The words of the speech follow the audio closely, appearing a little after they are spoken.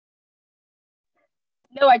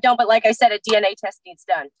No, I don't. But like I said, a DNA test needs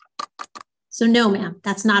done. So no, ma'am,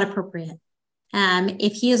 that's not appropriate.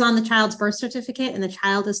 If he is on the child's birth certificate and the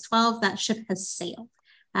child is 12, that ship has sailed.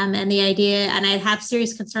 And the idea, and I'd have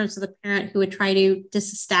serious concerns with a parent who would try to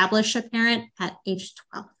disestablish a parent at age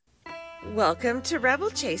 12. Welcome to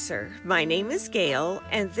Rebel Chaser. My name is Gail,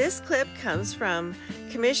 and this clip comes from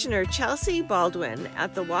Commissioner Chelsea Baldwin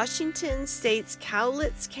at the Washington State's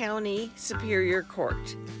Cowlitz County Superior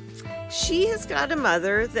Court. She has got a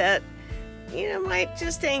mother that, might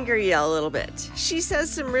just anger you a little bit. She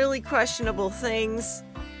says some really questionable things,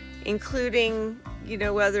 including,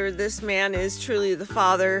 whether this man is truly the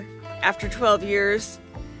father after 12 years.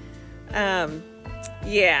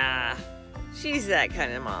 Yeah, she's that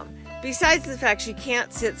kind of mom. Besides the fact she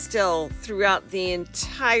can't sit still throughout the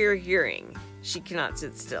entire hearing. She cannot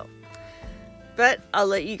sit still. But I'll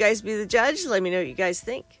let you guys be the judge. Let me know what you guys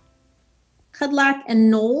think. Kudlak and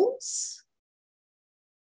Knowles.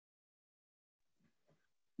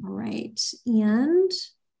 All right. And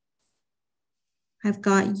I've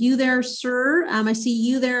got you there, sir. I see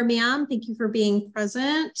you there, ma'am. Thank you for being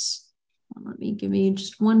present. Give me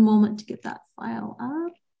just one moment to get that file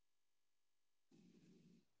up.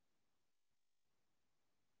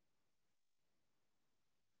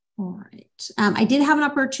 All right. I did have an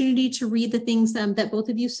opportunity to read the things that both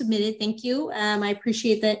of you submitted. Thank you. I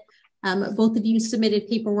appreciate that both of you submitted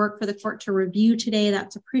paperwork for the court to review today.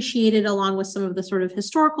 That's appreciated, along with some of the sort of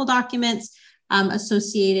historical documents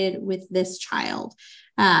associated with this child.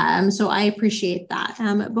 So I appreciate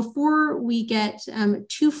that. Before we get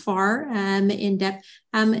too far in depth,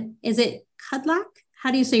 is it Kudlak?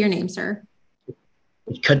 How do you say your name, sir?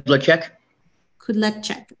 Kudlacek.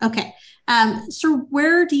 Kudlacek. Okay. Sir,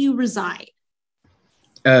 where do you reside?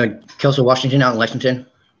 Kelso, Washington, out in Lexington.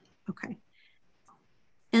 Okay.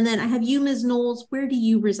 And then I have you, Ms. Knowles. Where do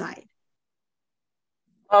you reside?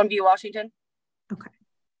 Longview, Washington. Okay.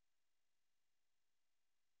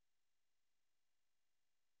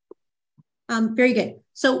 Very good.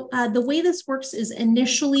 So the way this works is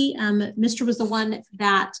initially, Mr. was the one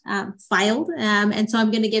that filed. And so I'm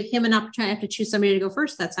going to give him an opportunity. I have to choose somebody to go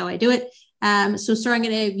first. That's how I do it. So, sir, I'm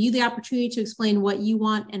going to give you the opportunity to explain what you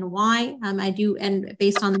want and why I do, and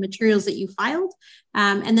based on the materials that you filed.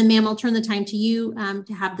 And then, ma'am, I'll turn the time to you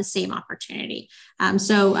to have the same opportunity.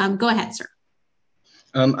 So go ahead, sir.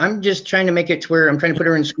 I'm just trying to make it to where I'm trying to put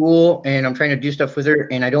her in school and I'm trying to do stuff with her,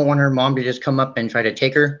 and I don't want her mom to just come up and try to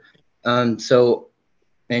take her. And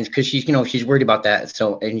because she's, she's worried about that.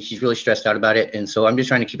 So, and she's really stressed out about it. And so I'm just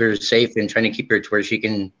trying to keep her safe and trying to keep her to where she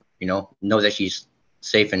can, know that she's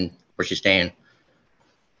safe and where she's staying.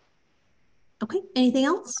 Okay. Anything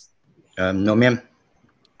else? No, ma'am.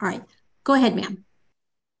 All right. Go ahead, ma'am.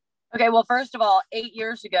 Okay. Well, first of all, 8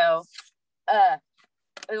 years ago,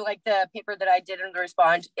 like the paper that I did in the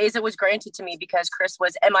response, ASA was granted to me because Chris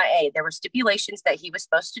was MIA. There were stipulations that he was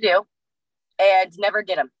supposed to do and never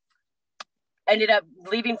did them. Ended up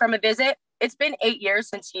leaving from a visit. It's been 8 years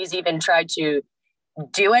since he's even tried to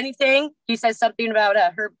do anything. He says something about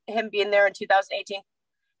him being there in 2018.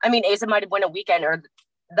 I mean, Asa might have went a weekend, or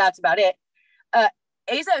that's about it.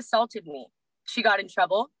 Asa assaulted me. She got in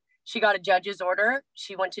trouble. She got a judge's order.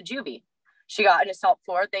 She went to juvie. She got an assault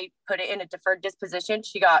floor. They put it in a deferred disposition.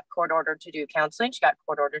 She got court ordered to do counseling. She got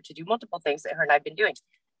court ordered to do multiple things that her and I've been doing.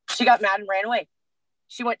 She got mad and ran away.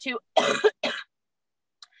 She went to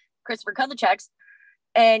Christopher Kudlacek's,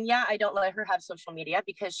 and yeah, I don't let her have social media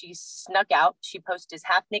because she snuck out. She posted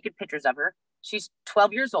half naked pictures of her. She's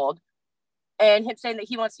 12 years old, and him saying that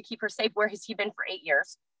he wants to keep her safe. Where has he been for 8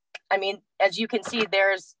 years? I mean, as you can see,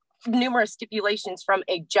 there's numerous stipulations from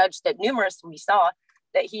a judge that we saw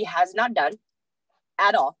that he has not done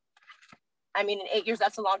at all. I mean, in 8 years,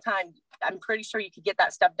 that's a long time. I'm pretty sure you could get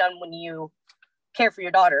that stuff done when you care for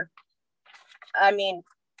your daughter. I mean,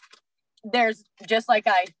 there's just like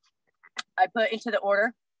I put into the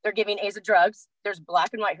order, they're giving Asa drugs. There's black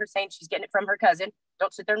and white, her saying she's getting it from her cousin.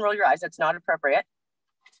 Don't sit there and roll your eyes. That's not appropriate.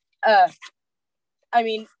 I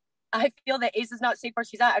mean, I feel that Asa's not safe where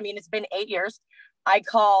she's at. I mean, it's been 8 years. I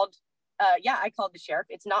called the sheriff.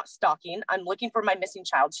 It's not stalking. I'm looking for my missing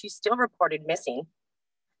child. She's still reported missing.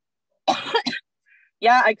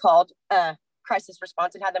 Yeah, I called crisis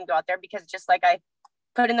response and had them go out there because just like I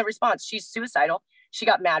put in the response, she's suicidal. She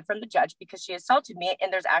got mad from the judge because she assaulted me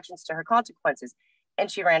and there's actions to her consequences. And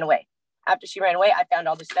she ran away. After she ran away, I found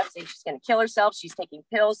all this stuff saying she's going to kill herself. She's taking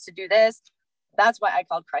pills to do this. That's why I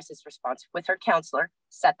called crisis response with her counselor,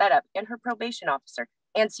 set that up, and her probation officer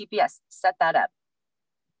and CPS set that up.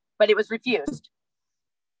 But it was refused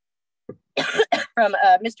from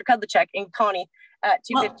Mr. Kudlacek and Connie at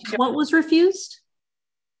 252. What was refused?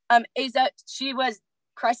 Asa, she was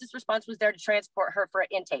crisis response was there to transport her for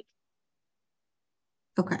intake.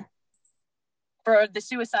 Okay. For the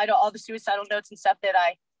suicidal, all the suicidal notes and stuff that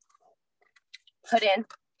I put in.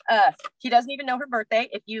 He doesn't even know her birthday.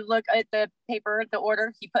 If you look at the paper, the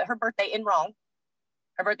order, he put her birthday in wrong.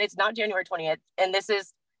 Her birthday's not January 20th. And this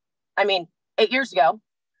is, 8 years ago.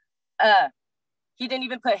 He didn't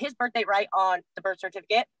even put his birthday right on the birth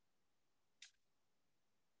certificate.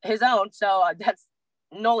 His own. So that's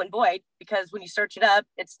null and void, because when you search it up,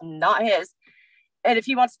 it's not his. And if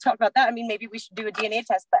he wants to talk about that, maybe we should do a DNA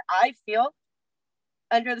test. But I feel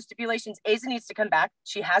under the stipulations, Asa needs to come back.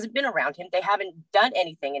 She hasn't been around him. They haven't done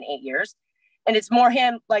anything in 8 years. And it's more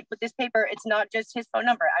him, like with this paper, it's not just his phone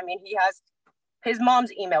number. He has his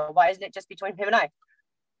mom's email. Why isn't it just between him and I?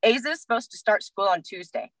 Asa is supposed to start school on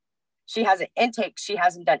Tuesday. She has an intake. She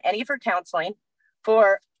hasn't done any of her counseling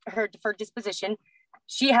for her for disposition.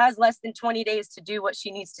 She has less than 20 days to do what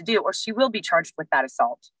she needs to do, or she will be charged with that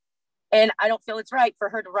assault. And I don't feel it's right for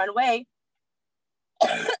her to run away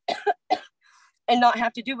and not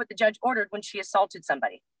have to do what the judge ordered when she assaulted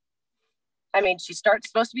somebody. She's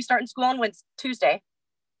supposed to be starting school on Tuesday.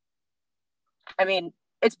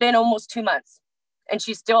 It's been almost 2 months, and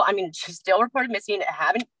she's still reported missing.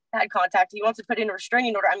 Haven't had contact. He wants to put in a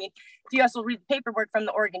restraining order. If you also read the paperwork from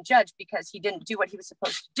the Oregon judge, because he didn't do what he was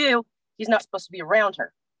supposed to do, he's not supposed to be around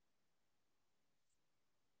her.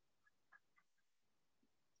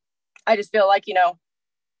 I just feel like,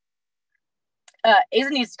 Asa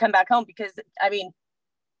needs to come back home, because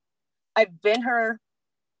I've been her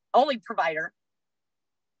only provider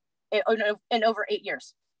in over 8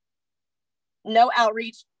 years. No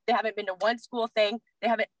outreach. They haven't been to one school thing. They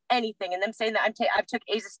haven't anything. And them saying that I've took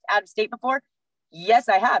Asa out of state before. Yes,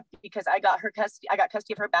 I have, because I got custody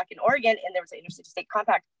of her back in Oregon, and there was an intercity state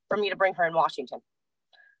compact for me to bring her in Washington.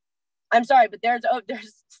 I'm sorry, but there's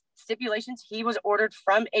stipulations he was ordered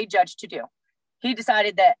from a judge to do. He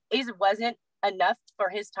decided that Asa wasn't enough for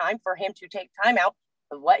his time for him to take time out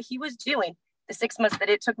of what he was doing the 6 months that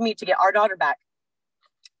it took me to get our daughter back.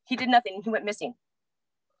 He did nothing. He went missing,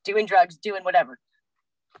 doing drugs, doing whatever.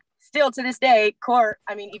 Still to this day, court,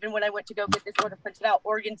 even when I went to go get this order printed out,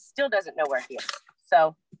 Oregon still doesn't know where he is.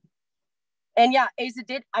 So, and yeah, Asa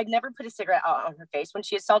did. I never put a cigarette out on her face. When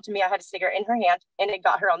she assaulted me, I had a cigarette in her hand, and it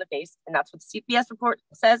got her on the face. And that's what the CPS report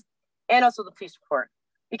says, and also the police report,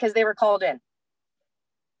 because they were called in.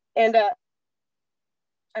 And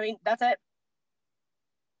that's it.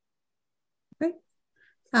 Okay.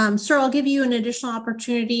 Sir, I'll give you an additional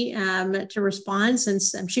opportunity to respond,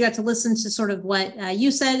 since she got to listen to sort of what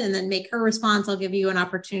you said and then make her response. I'll give you an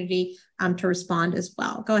opportunity to respond as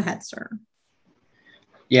well. Go ahead, sir.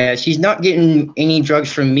 Yeah, she's not getting any drugs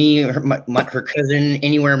from me or her cousin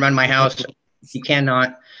anywhere around my house. She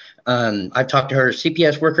cannot. I've talked to her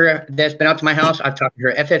CPS worker that's been out to my house. I've talked to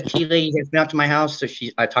her FFT lady that's been out to my house. So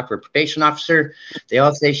I talked to her probation officer. They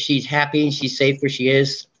all say she's happy and she's safe where she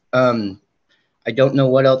is. I don't know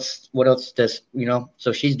what else does,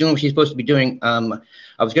 so she's doing what she's supposed to be doing.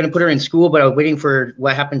 I was going to put her in school, but I was waiting for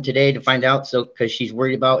what happened today to find out. So, cause she's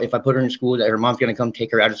worried about if I put her in school that her mom's going to come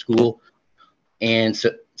take her out of school. And so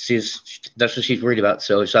that's what she's worried about.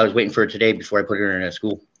 So I was waiting for her today before I put her in a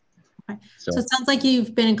school. Okay. So it sounds like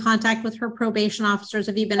you've been in contact with her probation officers.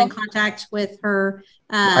 Have you been in contact with her?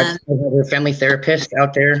 I have her family therapist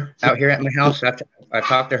out here at my house. I've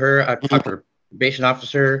talked to her. I've talked to her probation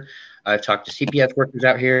officer. I've talked to CPS workers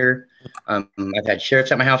out here. I've had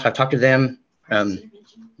sheriffs at my house. I've talked to them.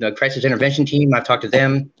 The crisis intervention team, I've talked to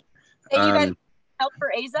them. Hey, you guys help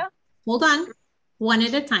for Asa? Hold on, one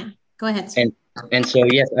at a time. Go ahead, sir. And so,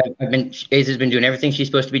 yes, Asa's been doing everything she's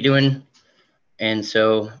supposed to be doing. And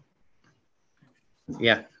so,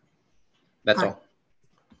 yeah, that's all.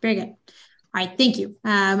 Very good. All right, thank you.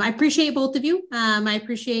 I appreciate both of you. I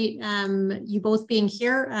appreciate you both being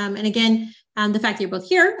here. And again, the fact that you're both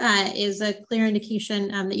here is a clear indication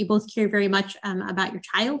that you both care very much about your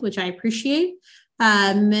child, which I appreciate.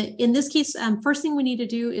 In this case, first thing we need to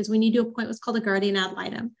do is we need to appoint what's called a guardian ad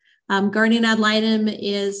litem. Guardian ad litem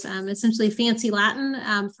is essentially fancy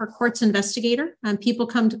Latin for court's investigator. People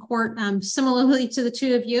come to court similarly to the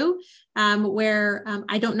two of you, where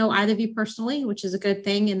I don't know either of you personally, which is a good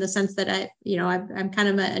thing in the sense that I'm kind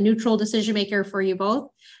of a neutral decision maker for you both.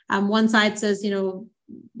 One side says,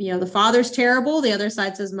 the father's terrible. The other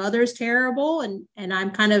side says mother's terrible. And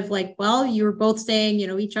I'm kind of like, well, you were both saying,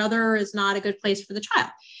 each other is not a good place for the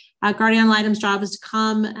child. Guardian ad litem's job is to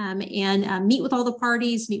come and meet with all the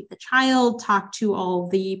parties, meet with the child, talk to all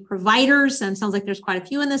the providers, and sounds like there's quite a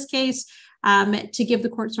few in this case, to give the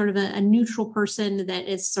court sort of a neutral person that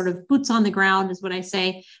is sort of boots on the ground, is what I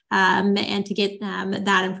say, and to get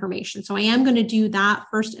that information. So I am going to do that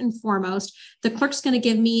first and foremost. The clerk's going to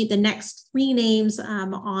give me the next 3 names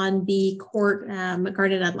on the court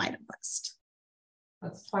guardian ad litem list.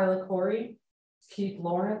 That's Twyla Corey, Keith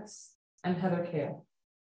Lawrence, and Heather Kale.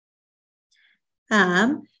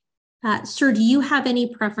 Sir, do you have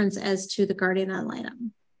any preference as to the guardian ad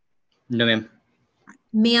litem? No, ma'am.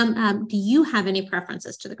 Ma'am, do you have any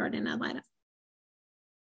preferences to the guardian ad litem?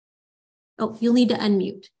 Oh, you'll need to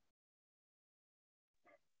unmute.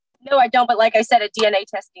 No, I don't. But like I said, a DNA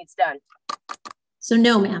test needs done. So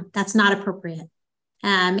no, ma'am, that's not appropriate.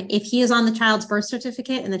 If he is on the child's birth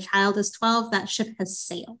certificate and the child is 12, that ship has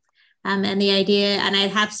sailed. And the idea, and I'd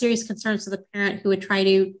have serious concerns with a parent who would try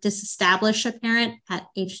to disestablish a parent at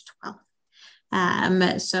age 12.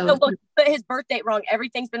 So no, look, but his birth date wrong.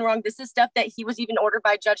 Everything's been wrong. This is stuff that he was even ordered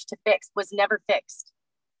by a judge to fix, was never fixed.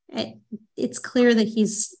 It's clear that he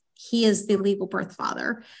is the legal birth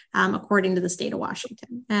father, according to the state of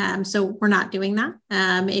Washington. So we're not doing that.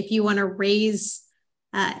 If you want to raise,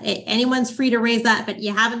 anyone's free to raise that, but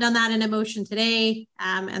you haven't done that in a motion today,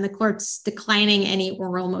 and the clerk's declining any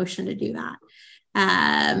oral motion to do that.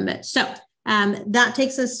 That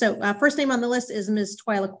takes us, first name on the list is Ms.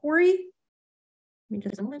 Twyla Corey. Let me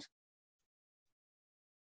just a moment.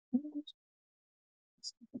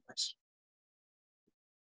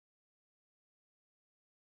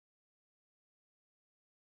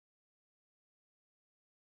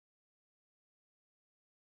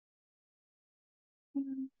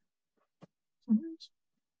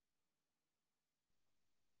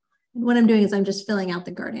 And what I'm doing is I'm just filling out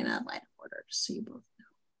the guardian ad litem order, just so you both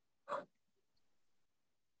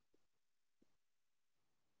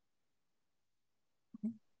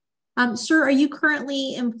know. Sir, are you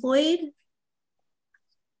currently employed?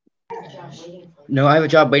 No, I have a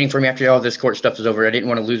job waiting for me after all this court stuff is over. I didn't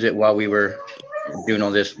want to lose it while we were doing all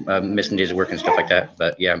this, missing days of work and stuff like that.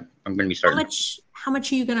 But yeah, I'm going to be starting. How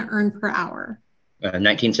much are you going to earn per hour?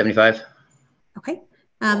 $19.75. Okay.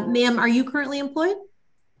 Ma'am, are you currently employed?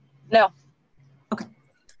 No. Okay.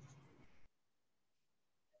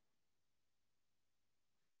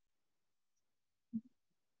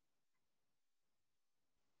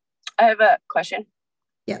 I have a question.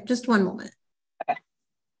 Yeah, just one moment. Okay.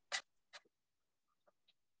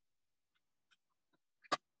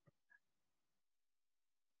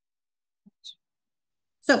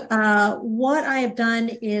 So what I have done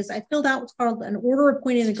is I filled out what's called an order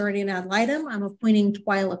appointing the guardian ad litem. I'm appointing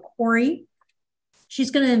Twyla Corey. She's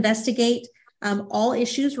going to investigate all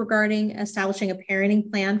issues regarding establishing a parenting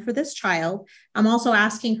plan for this child. I'm also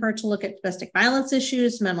asking her to look at domestic violence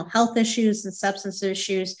issues, mental health issues, and substance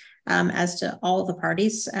issues as to all of the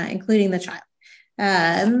parties, including the child.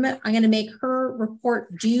 I'm going to make her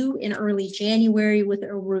report due in early January with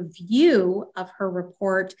a review of her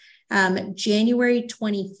report January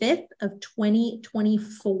 25th of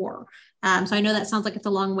 2024. So I know that sounds like it's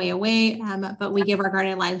a long way away, but we give our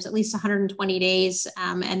guardian ad litems at least 120 days,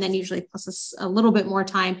 and then usually plus a little bit more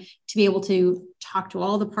time to be able to talk to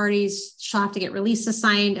all the parties. She'll have to get releases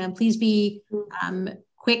signed, and please be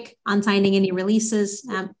quick on signing any releases.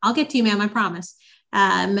 I'll get to you, ma'am, I promise.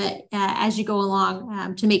 As you go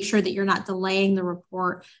along, to make sure that you're not delaying the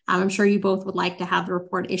report. I'm sure you both would like to have the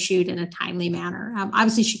report issued in a timely manner.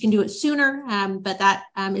 Obviously, she can do it sooner, but that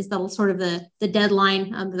is the sort of the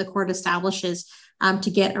deadline that the court establishes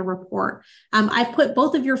to get a report. I put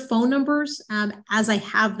both of your phone numbers as I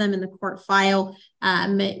have them in the court file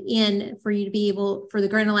in for you to be able, for the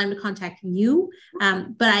guardian ad litem to contact you.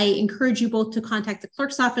 But I encourage you both to contact the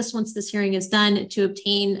clerk's office once this hearing is done to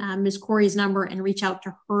obtain Ms. Corey's number and reach out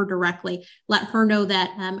to her directly. Let her know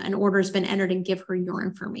that an order has been entered and give her your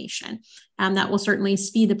information. That will certainly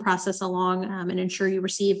speed the process along and ensure you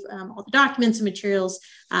receive all the documents and materials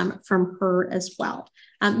from her as well.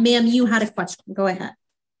 Ma'am, you had a question. Go ahead.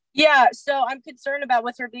 Yeah, so I'm concerned about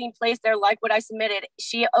with her being placed there, like what I submitted.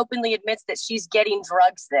 She openly admits that she's getting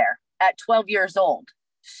drugs there at 12 years old.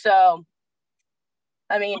 So,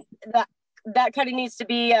 I mean, that kind of needs to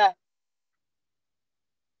be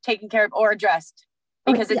taken care of or addressed,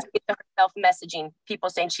 because it's herself messaging people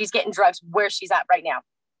saying she's getting drugs where she's at right now.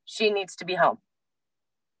 She needs to be home.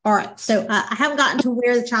 All right. So I haven't gotten to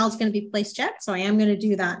where the child's going to be placed yet, so I am going to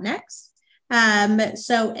do that next.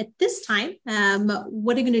 So at this time,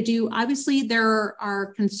 what I'm going to do, obviously there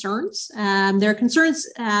are concerns. There are concerns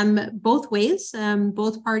both ways.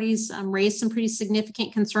 Both parties raised some pretty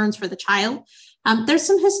significant concerns for the child. There's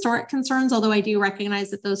some historic concerns, although I do recognize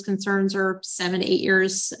that those concerns are 7 to 8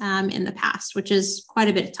 years in the past, which is quite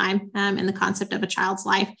a bit of time in the concept of a child's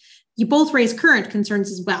life. You both raise current concerns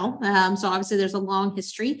as well. So obviously there's a long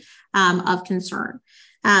history of concern.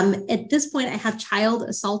 At this point, I have child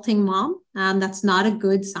assaulting mom. That's not a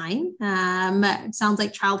good sign. It sounds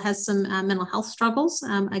like child has some mental health struggles.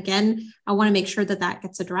 Again, I want to make sure that that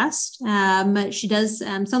gets addressed. She does,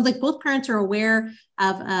 sounds like both parents are aware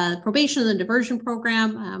of probation and the diversion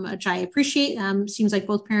program, which I appreciate. Seems like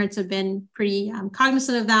both parents have been pretty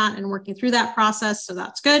cognizant of that and working through that process. So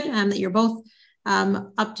that's good that you're both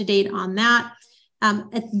up to date on that.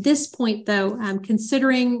 At this point, though,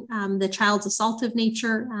 considering the child's assaultive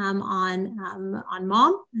nature on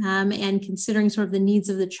mom and considering sort of the needs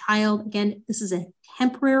of the child, again, this is a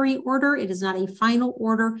temporary order. It is not a final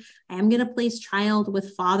order. I am going to place child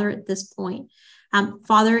with father at this point.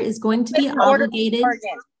 Father is going to be obligated.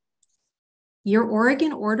 Your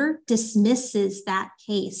Oregon order dismisses that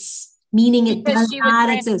case, meaning it does not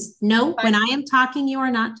exist. No, when I am talking, you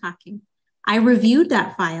are not talking. I reviewed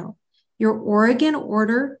that file. Your Oregon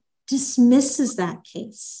order dismisses that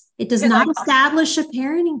case. It does not establish a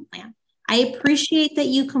parenting plan. I appreciate that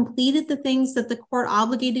you completed the things that the court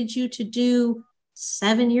obligated you to do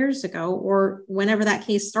 7 years ago or whenever that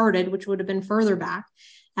case started, which would have been further back.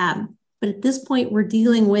 But at this point, we're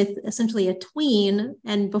dealing with essentially a tween,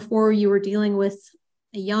 and before you were dealing with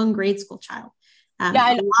a young grade school child. A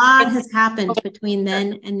lot has happened between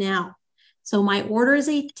then and now. So my order is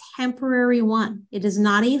a temporary one. It is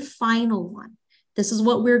not a final one. This is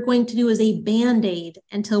what we're going to do as a Band-Aid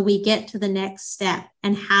until we get to the next step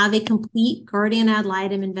and have a complete guardian ad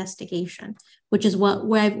litem investigation, which is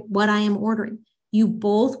what I am ordering. You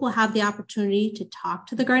both will have the opportunity to talk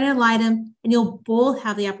to the guardian ad litem, and you'll both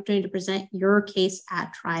have the opportunity to present your case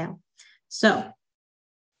at trial. So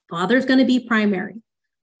father is going to be primary.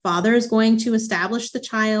 Father is going to establish the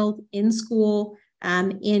child in school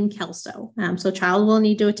in Kelso. So child will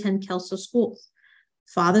need to attend Kelso schools.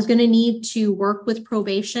 Father's going to need to work with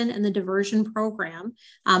probation and the diversion program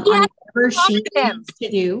on whatever she needs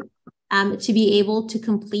to do to be able to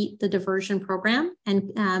complete the diversion program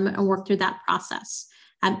and work through that process.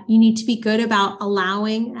 You need to be good about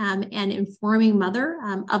allowing and informing mother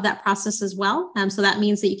of that process as well. So that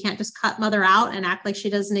means that you can't just cut mother out and act like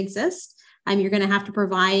she doesn't exist. You're going to have to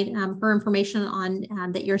provide her information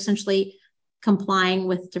on that you're essentially complying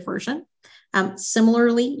with diversion.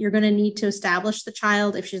 Similarly, you're going to need to establish the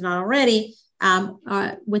child, if she's not already,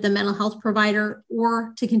 with a mental health provider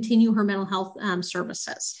or to continue her mental health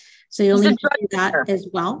services. So you'll need to do that as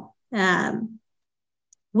well.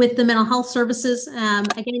 With the mental health services,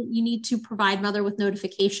 again, you need to provide mother with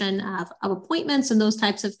notification of appointments and those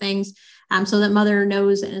types of things so that mother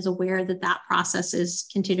knows and is aware that that process is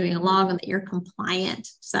continuing along and that you're compliant.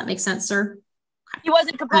 Does that make sense, sir? He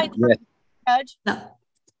wasn't compliant. Judge? No.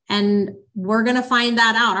 And we're going to find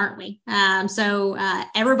that out, aren't we? So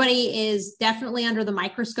everybody is definitely under the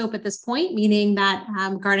microscope at this point, meaning that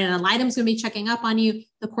guardian ad litem is going to be checking up on you.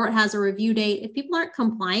 The court has a review date. If people aren't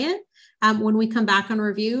compliant, when we come back on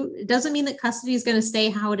review, it doesn't mean that custody is going to stay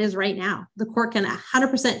how it is right now. The court can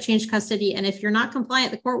 100% change custody. And if you're not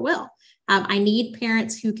compliant, the court will. I need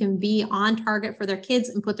parents who can be on target for their kids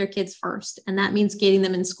and put their kids first. And that means getting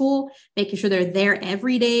them in school, making sure they're there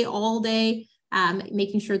every day, all day,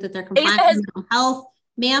 making sure that they're compliant with mental health.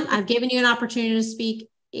 Ma'am, I've given you an opportunity to speak.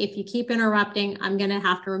 If you keep interrupting, I'm going to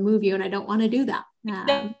have to remove you, and I don't want to do that.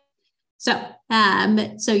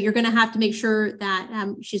 So you're going to have to make sure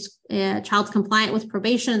that she's child's compliant with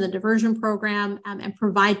probation and the diversion program and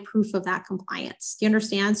provide proof of that compliance. Do you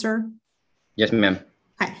understand, sir? Yes, ma'am.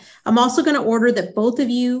 Okay. I'm also going to order that both of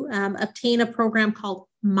you obtain a program called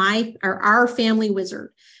Our Family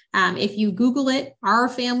Wizard. If you Google it, Our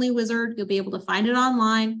Family Wizard, you'll be able to find it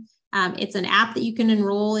online. It's an app that you can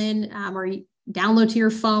enroll in or download to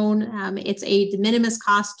your phone. It's a de minimis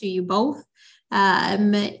cost to you both,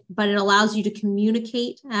 but it allows you to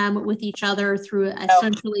communicate with each other through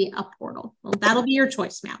essentially a portal. Well, that'll be your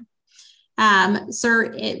choice, ma'am.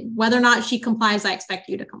 Sir, whether or not she complies, I expect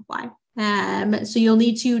you to comply. So you'll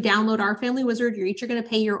need to download Our Family Wizard. You're each going to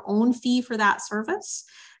pay your own fee for that service.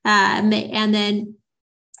 And then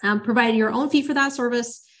provide your own fee for that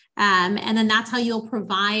service. And then that's how you'll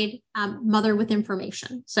provide mother with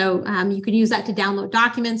information. So you can use that to download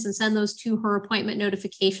documents and send those to her appointment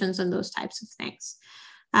notifications and those types of things.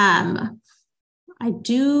 I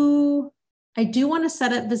do want to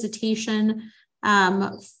set up visitation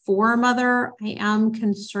for mother. I am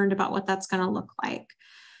concerned about what that's going to look like.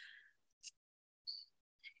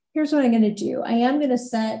 Here's what I'm going to do. I am going to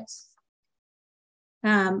set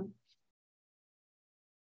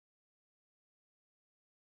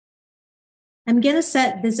I'm going to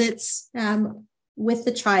set visits with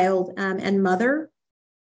the child and mother.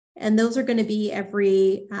 And those are going to be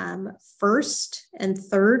every first and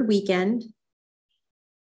third weekend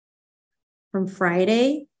from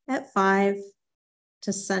Friday at 5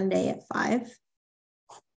 to Sunday at 5.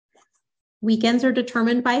 Weekends are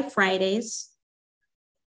determined by Fridays.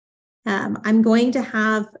 I'm going to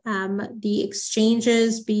have the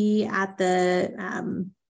exchanges be at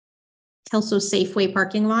the Kelso Safeway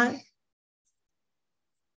parking lot.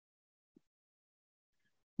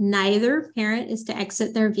 Neither parent is to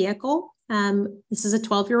exit their vehicle. This is a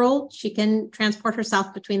 12-year-old. She can transport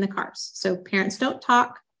herself between the cars. So parents don't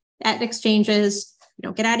talk at exchanges. You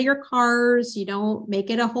don't get out of your cars. You don't make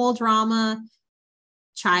it a whole drama.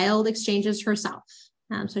 Child exchanges herself.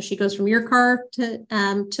 So she goes from your car to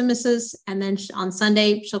Mrs. And then on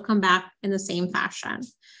Sunday, she'll come back in the same fashion.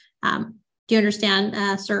 Do you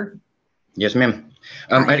understand, sir? Yes, ma'am.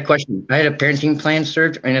 I had a question. I had a parenting plan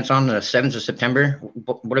served, and it's on the 7th of September.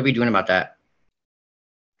 What are we doing about that?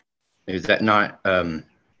 Is that not?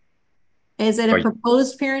 Is it a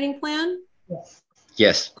proposed parenting plan?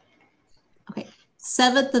 Yes. Okay.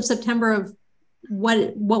 7th of September of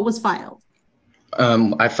what was filed?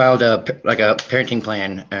 I filed a parenting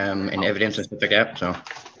plan and evidence and stuff like that. So.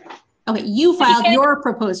 Okay, you filed your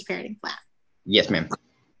proposed parenting plan. Yes, ma'am.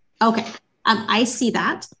 Okay, I see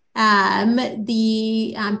that. Thank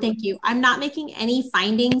you. I'm not making any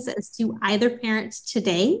findings as to either parent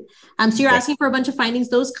today. So you're asking for a bunch of findings.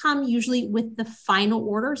 Those come usually with the final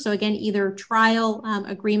order. So again, either trial,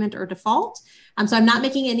 agreement, or default. So I'm not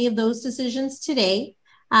making any of those decisions today.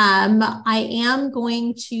 I am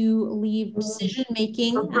going to leave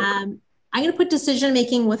decision-making. I'm going to put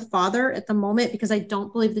decision-making with father at the moment because I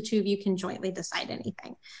don't believe the two of you can jointly decide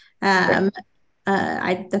anything.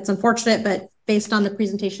 That's unfortunate, but based on the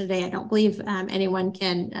presentation today, I don't believe anyone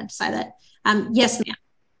can decide that. Yes, ma'am.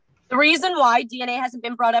 The reason why DNA hasn't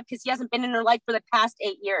been brought up because he hasn't been in her life for the past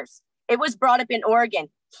 8 years. It was brought up in Oregon.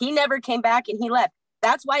 He never came back and he left.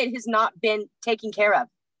 That's why it has not been taken care of.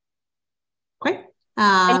 Okay.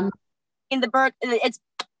 In the birth,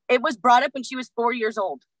 it was brought up when she was 4 years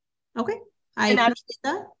old. Okay, I appreciate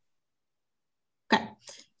that. Okay.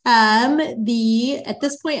 At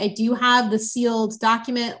this point, I do have the sealed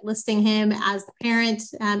document listing him as the parent.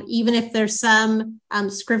 Even if there's some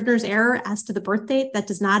Scrivener's error as to the birth date, that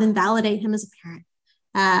does not invalidate him as a parent.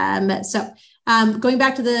 Going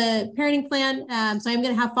back to the parenting plan, so I'm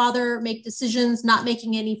going to have father make decisions, not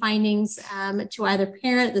making any findings to either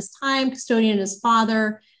parent at this time. Custodian is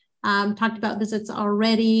father. Talked about visits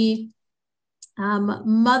already.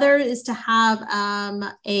 Mother is to have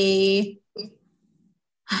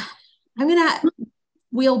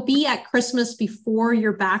we'll be at Christmas before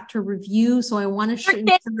you're back to review. So I want to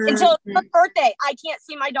until her birthday, I can't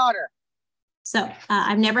see my daughter. So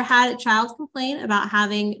I've never had a child complain about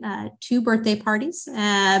having 2 birthday parties.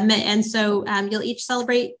 And so you'll each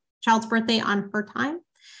celebrate child's birthday on her time.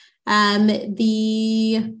 On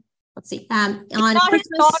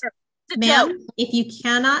Christmas, ma'am, if you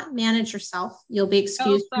cannot manage yourself, you'll be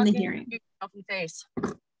excused from the hearing.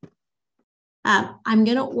 I'm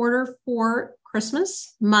going to order for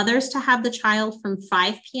Christmas, mothers to have the child from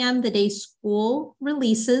 5 p.m. the day school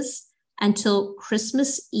releases until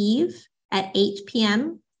Christmas Eve at 8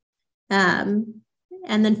 p.m. And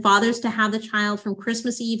then fathers to have the child from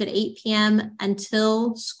Christmas Eve at 8 p.m.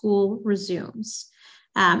 until school resumes.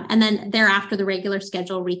 And then thereafter, the regular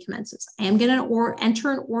schedule recommences. I am going to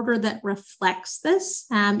enter an order that reflects this.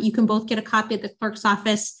 You can both get a copy at the clerk's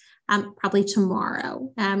office. Probably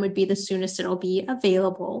tomorrow would be the soonest it'll be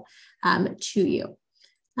available to you.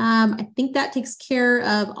 I think that takes care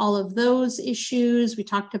of all of those issues we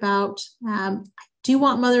talked about. I do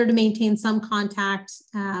want mother to maintain some contact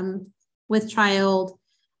with child.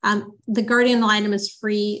 The guardian item is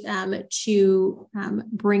free to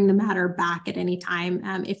bring the matter back at any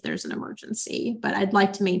time if there's an emergency, but I'd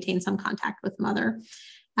like to maintain some contact with mother.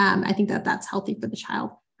 I think that's healthy for the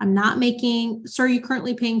child. I'm not making, sir, are you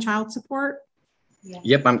currently paying child support? Yeah.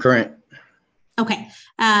 Yep, I'm current. Okay.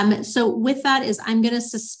 So with that is I'm going to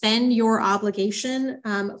suspend your obligation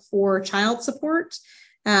for child support.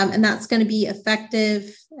 And that's going to be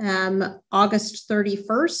effective August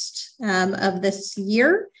 31st of this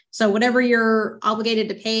year. So whatever you're obligated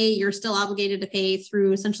to pay, you're still obligated to pay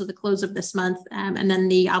through essentially the close of this month. And then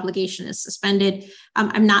the obligation is suspended.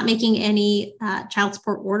 I'm not making any child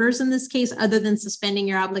support orders in this case, other than suspending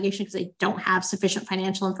your obligation because I don't have sufficient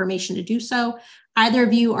financial information to do so. Either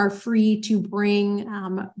of you are free to bring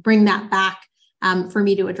that back for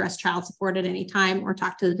me to address child support at any time or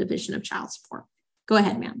talk to the Division of Child Support. Go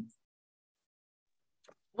ahead, ma'am.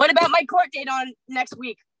 What about my court date on next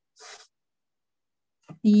week?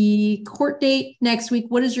 The court date next week,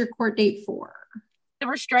 what is your court date for? The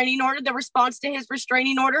restraining order, the response to his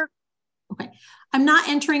restraining order. Okay. I'm not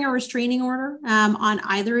entering a restraining order on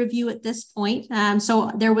either of you at this point. So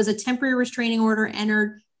there was a temporary restraining order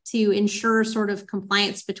entered to ensure sort of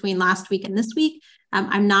compliance between last week and this week.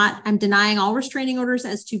 I'm denying all restraining orders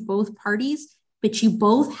as to both parties, but you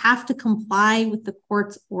both have to comply with the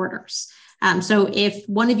court's orders. So if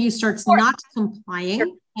one of you starts not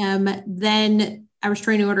complying, then a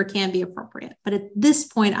restraining order can be appropriate. But at this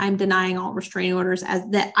point, I'm denying all restraining orders as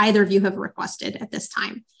that either of you have requested at this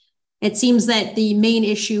time. It seems that the main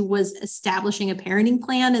issue was establishing a parenting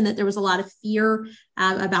plan and that there was a lot of fear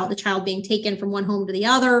about the child being taken from one home to the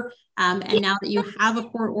other. And now that you have a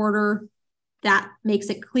court order, that makes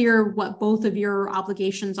it clear what both of your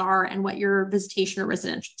obligations are and what your visitation or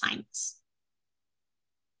residential time is.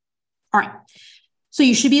 All right. So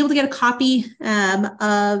you should be able to get a copy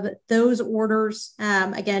of those orders.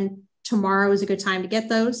 Again, tomorrow is a good time to get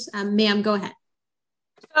those. Ma'am, go ahead.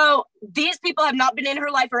 So these people have not been in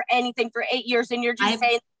her life or anything for 8 years, and you're just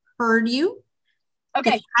saying. Heard you.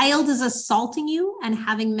 Okay. The child is assaulting you and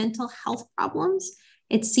having mental health problems.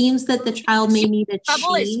 It seems that the child may need a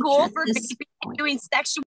trouble at change school at for this point. doing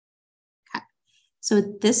sexual. Okay. So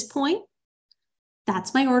at this point,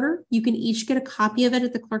 that's my order. You can each get a copy of it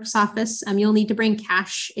at the clerk's office. You'll need to bring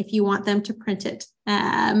cash if you want them to print it.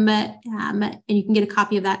 And you can get a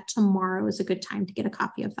copy of that tomorrow is a good time to get a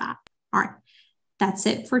copy of that. All right. That's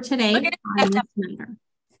it for today on this matter.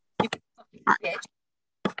 All right.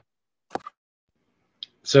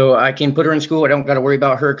 So I can put her in school. I don't got to worry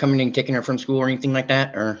about her coming and taking her from school or anything like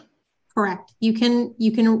that, or? Correct. You can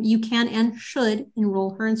and should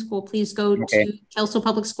enroll her in school. Please go to Kelso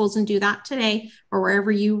Public Schools and do that today or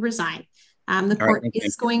wherever you reside. The court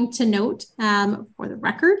is going to note for the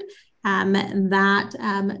record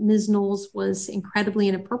that Ms. Knowles was incredibly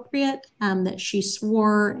inappropriate, that she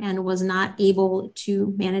swore and was not able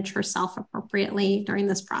to manage herself appropriately during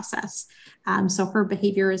this process. So her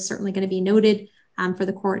behavior is certainly going to be noted for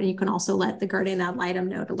the court, and you can also let the guardian ad litem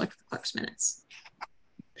know to look at the clerk's minutes.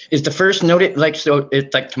 Is the first noted like, so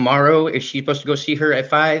it's like tomorrow, is she supposed to go see her at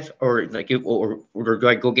 5 or like, or do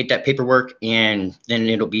I go get that paperwork and then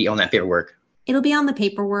it'll be on that paperwork? It'll be on the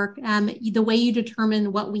paperwork. The way you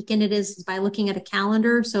determine what weekend it is by looking at a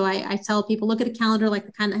calendar. So I tell people, look at a calendar like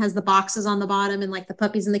the kind that has the boxes on the bottom and like the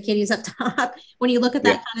puppies and the kitties up top. When you look at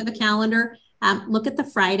that kind of a calendar, look at the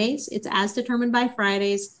Fridays. It's as determined by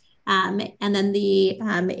Fridays. And then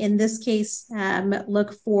in this case,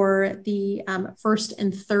 look for the first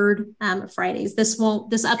and third Fridays. This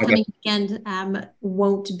upcoming weekend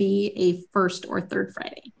won't be a first or third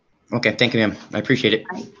Friday. Okay, thank you, ma'am. I appreciate it.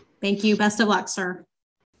 Right. Thank you. Best of luck, sir.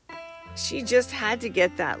 She just had to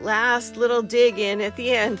get that last little dig in at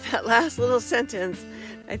the end, that last little sentence.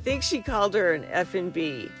 I think she called her an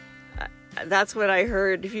F&B. That's what I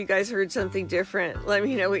heard. If you guys heard something different, let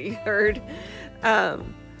me know what you heard. And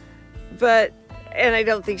I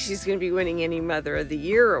don't think she's going to be winning any Mother of the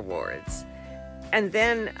Year awards. And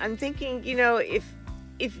then I'm thinking, you know, if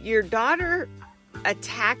your daughter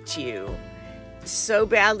attacked you so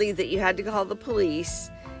badly that you had to call the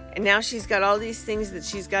police, and now she's got all these things that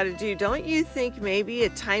she's got to do, don't you think maybe a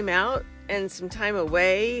timeout and some time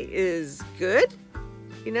away is good?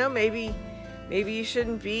 You know, maybe you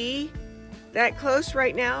shouldn't be that close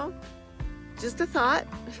right now. Just a thought.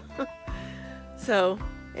 So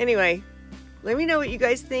anyway, let me know what you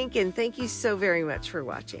guys think, and thank you so very much for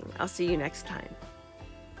watching. I'll see you next time.